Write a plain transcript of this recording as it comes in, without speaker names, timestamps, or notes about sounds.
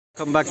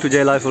Welcome back to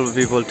Jlifeable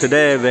people.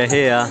 Today we're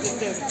here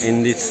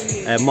in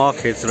this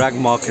market, Rag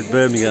Market,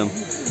 Birmingham,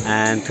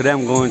 and today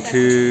I'm going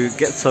to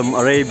get some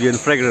Arabian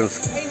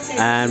fragrance.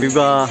 And we've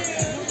got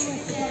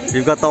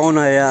the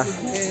owner here,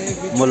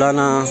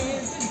 Maulana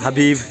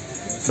Habib.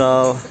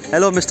 So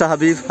hello Mr.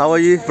 Habib, how are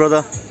you,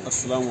 brother?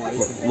 Assalamu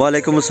alaikum. Wa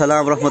alaikum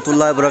assalam wa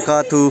rahmatullahi wa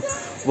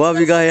barakatuh. What have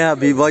we got here,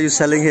 Habib? What are you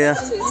selling here?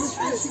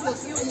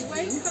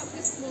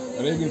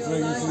 Arabian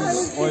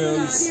fragrances,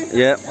 oils,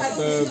 Yeah.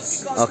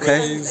 herbs,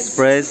 Okay.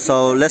 Sprays.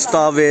 So let's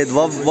start with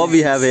what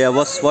we have here.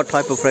 What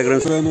type of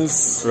fragrance?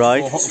 fresheners,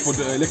 Right. for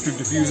the electric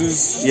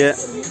diffusers. Yeah.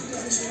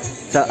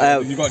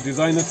 So, You got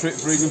designer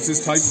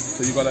fragrances type.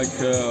 So you got like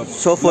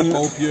So for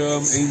black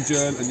opium,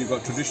 angel, and you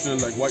got traditional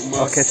like white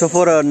musk. okay, so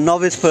for a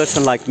novice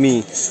person like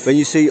me, when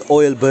you say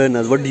oil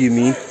burners, what do you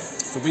mean?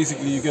 So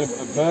basically you get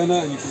a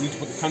burner and you need to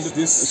put the candle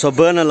this. So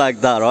burner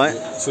like that, right?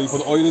 So you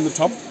put the oil in the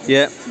top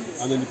Yeah.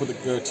 and then you put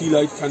the tea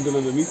light candle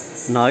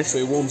underneath. Nice. So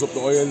it warms up the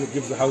oil, it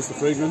gives the house the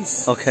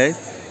fragrance. Okay.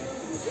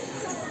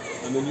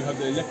 And then you have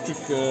the electric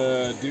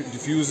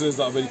diffusers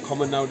that are very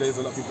common nowadays.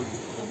 A lot of people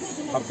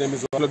have them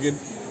as a plug-in.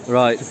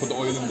 Right. To put the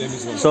oil in them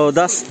as well. So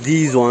that's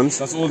these ones.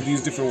 That's all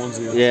these different ones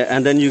here. Yeah,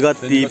 and then you got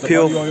Then the you got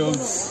pure. the body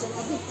oils,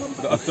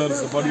 the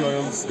Attars, the body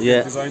oils,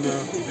 Yeah. designer,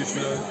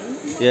 traditional.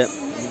 Yeah.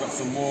 You got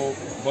some more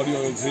body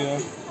oils here.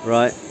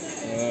 Right.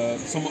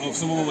 Some of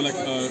them are like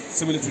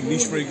similar to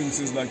niche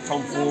fragrances like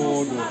Tom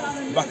Ford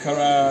or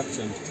Baccarat.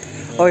 And,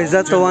 Oh, is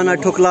that the one I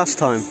took last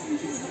time?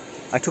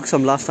 I took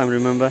some last time,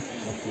 remember?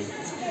 Okay.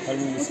 I don't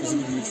remember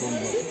specifically which one.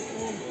 But.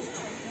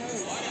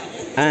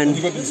 And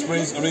You got the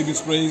sprays, Arabian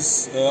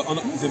sprays.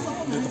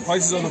 The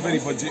prices are on a very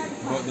budget,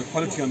 but the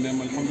quality on them,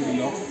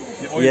 alhamdulillah.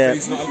 The oil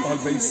based, not alcohol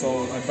based,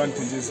 so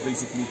advantages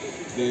basically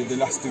the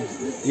lasting.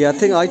 yeah, I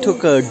think I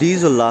took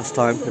diesel last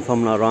time, if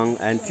I'm not wrong,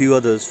 and few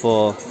others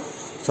for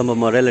some of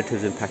my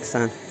relatives in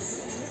Pakistan.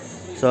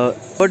 So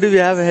what do we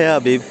have here,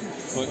 Habib?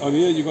 So on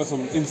here you got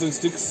some incense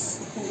sticks,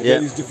 Yeah.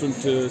 these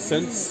different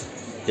scents,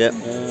 Yeah.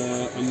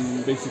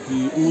 and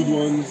basically oud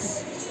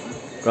ones,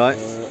 Right.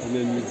 and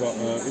then you've got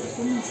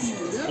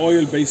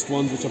oil-based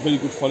ones which are very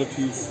good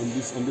quality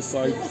on this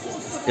side.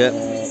 Yeah.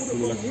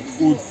 Like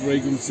oud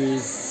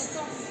fragrances,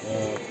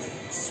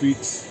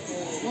 sweet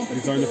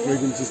designer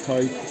fragrances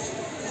type.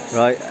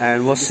 Right.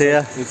 And what's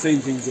here? The same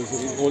things as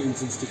all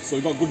incense sticks. So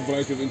you got good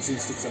variety of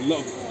incense sticks. A lot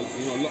of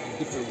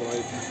different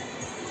varieties.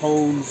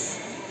 Cones.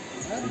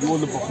 You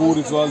want the bakhoor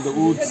as well, the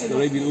ouds, the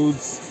Arabian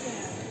ouds.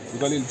 You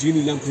got a little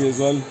genie lamp here as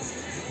well.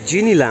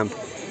 Genie lamp.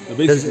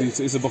 Basically,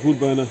 it's a bakhoor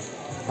burner.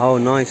 Oh,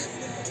 nice.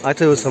 I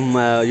thought it was some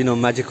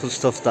magical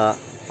stuff that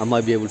I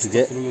might be able to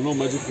get. No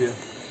magic here.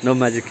 No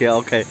magic here.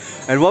 Okay.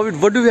 And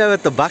what do we have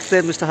at the back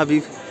there, Mr.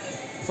 Habib?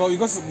 So you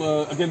got some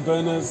again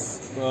burners,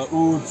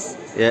 ouds.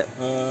 Yeah.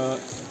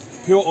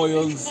 Pure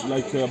oils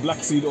like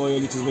black seed oil,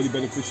 which is very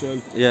beneficial.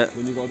 Yeah.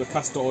 Then you got the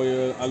castor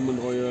oil, almond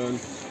oil,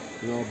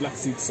 black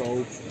seed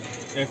soap,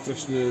 air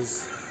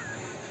fresheners.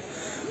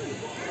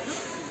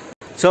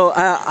 So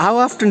how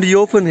often do you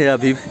open here,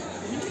 Habib?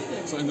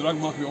 So in the rag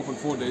market we open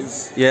 4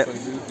 days. Yeah. So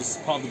it's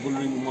part of the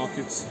bullring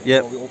markets.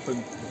 Yeah. So we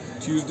open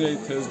Tuesday,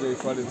 Thursday,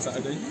 Friday and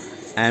Saturday.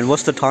 And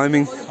what's the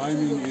timing?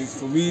 Timing is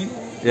for me,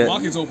 Yeah. the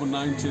market's open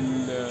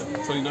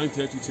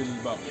 9:30 till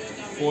about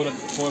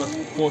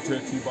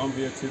 4:30, but I'm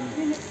here till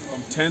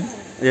from 10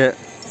 Yeah.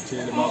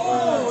 till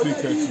about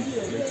 3:30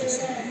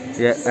 latest.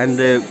 Yeah. And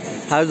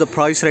how's the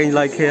price range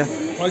like here?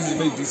 Price is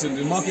very decent.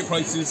 The market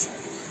prices,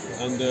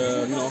 and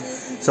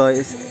So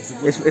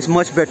it's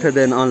much better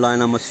than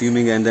online, I'm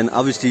assuming. And then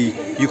obviously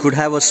you could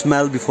have a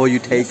smell before you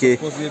take it.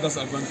 of course, yeah, that's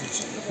the advantage.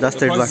 That's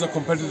the the prices are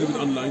competitive with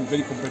online,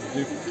 very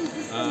competitive,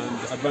 and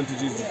the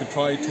advantage is you can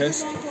try,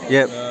 test,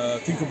 Yeah.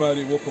 think about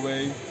it, walk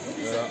away,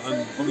 and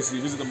obviously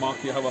visit the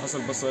market, have a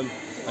hustle bustle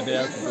a day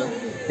out of them.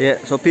 Yeah.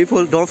 So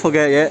people, don't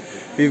forget. Yeah,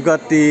 we've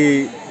got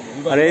the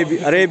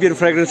Arabian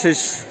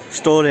fragrances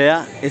store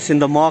here. It's in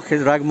the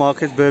market, Rag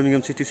Market,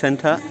 Birmingham city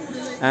centre.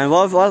 And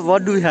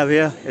what do we have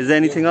here? Is there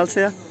anything else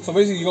here? So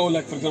basically, you go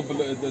like, for example,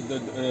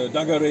 the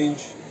Dagger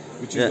range,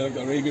 which is like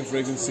the Arabian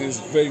fragrances,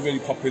 very, very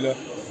popular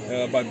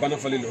by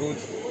Banafa Oudh.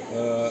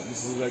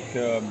 This is like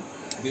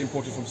they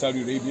imported from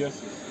Saudi Arabia.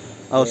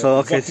 Oh, so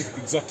okay.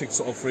 Exotic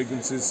sort of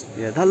fragrances.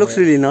 Yeah, that looks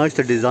really nice.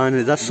 The design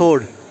is that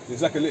sword.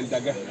 It's like a little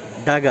dagger.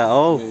 Dagger.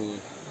 Oh.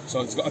 So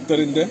it's got Attar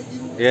in there.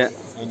 Yeah.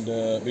 And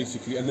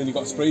basically, and then you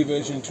got spray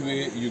version to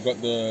it. You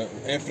got the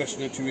air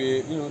freshener to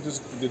it.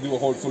 They do a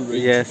whole full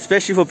range. Yeah,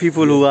 especially for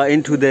people who are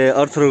into the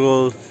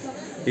earthroll.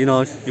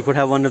 You could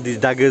have one of these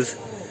daggers,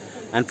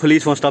 and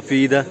police won't stop you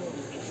either.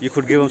 You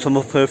could give them some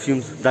of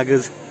Perfume's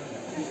daggers.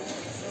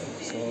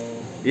 So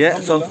yeah.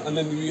 So and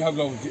then we have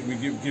we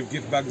give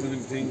gift bags and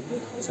everything.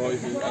 So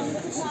if you want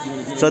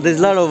to give there's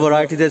a lot of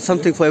variety. There's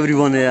something for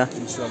everyone here.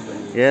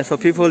 Inshallah. Yeah. So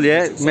people,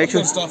 So make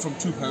sure. Start from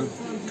 £2.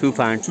 £2.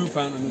 £2,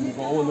 and then we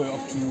got all the way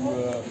up to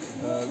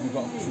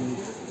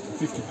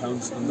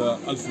 £50, and the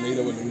Alpha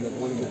Laila will be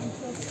one of them.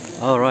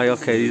 All right.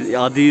 Okay.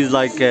 Are these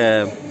like?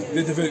 The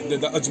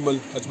Ajmal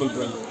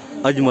brand.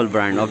 Ajmal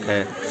brand.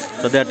 Okay.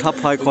 So they're top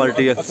high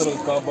quality. Attar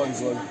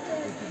as well.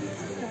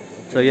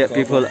 So yeah,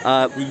 people. We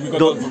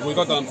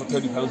got that for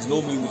 £30.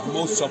 Normally,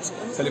 most shops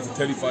sell it for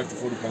 35 to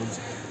 £40.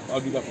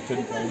 I'll do that for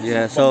 £30.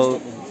 Yeah. So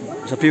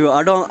people,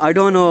 I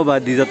don't know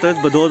about these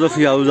attars, but those of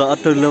you who are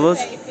attar lovers,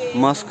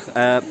 musk,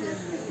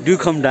 do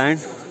come down,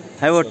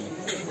 have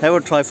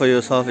a try for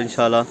yourself,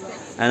 inshallah.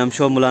 And I'm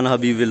sure Mulana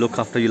Habib will look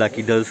after you like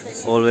he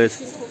does always.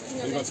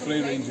 We got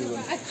spray range as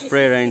well.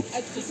 Spray range.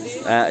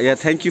 Yeah,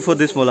 thank you for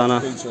this,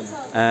 Mulana.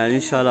 And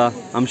inshallah,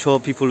 I'm sure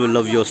people will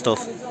love your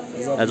stuff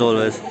as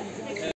always.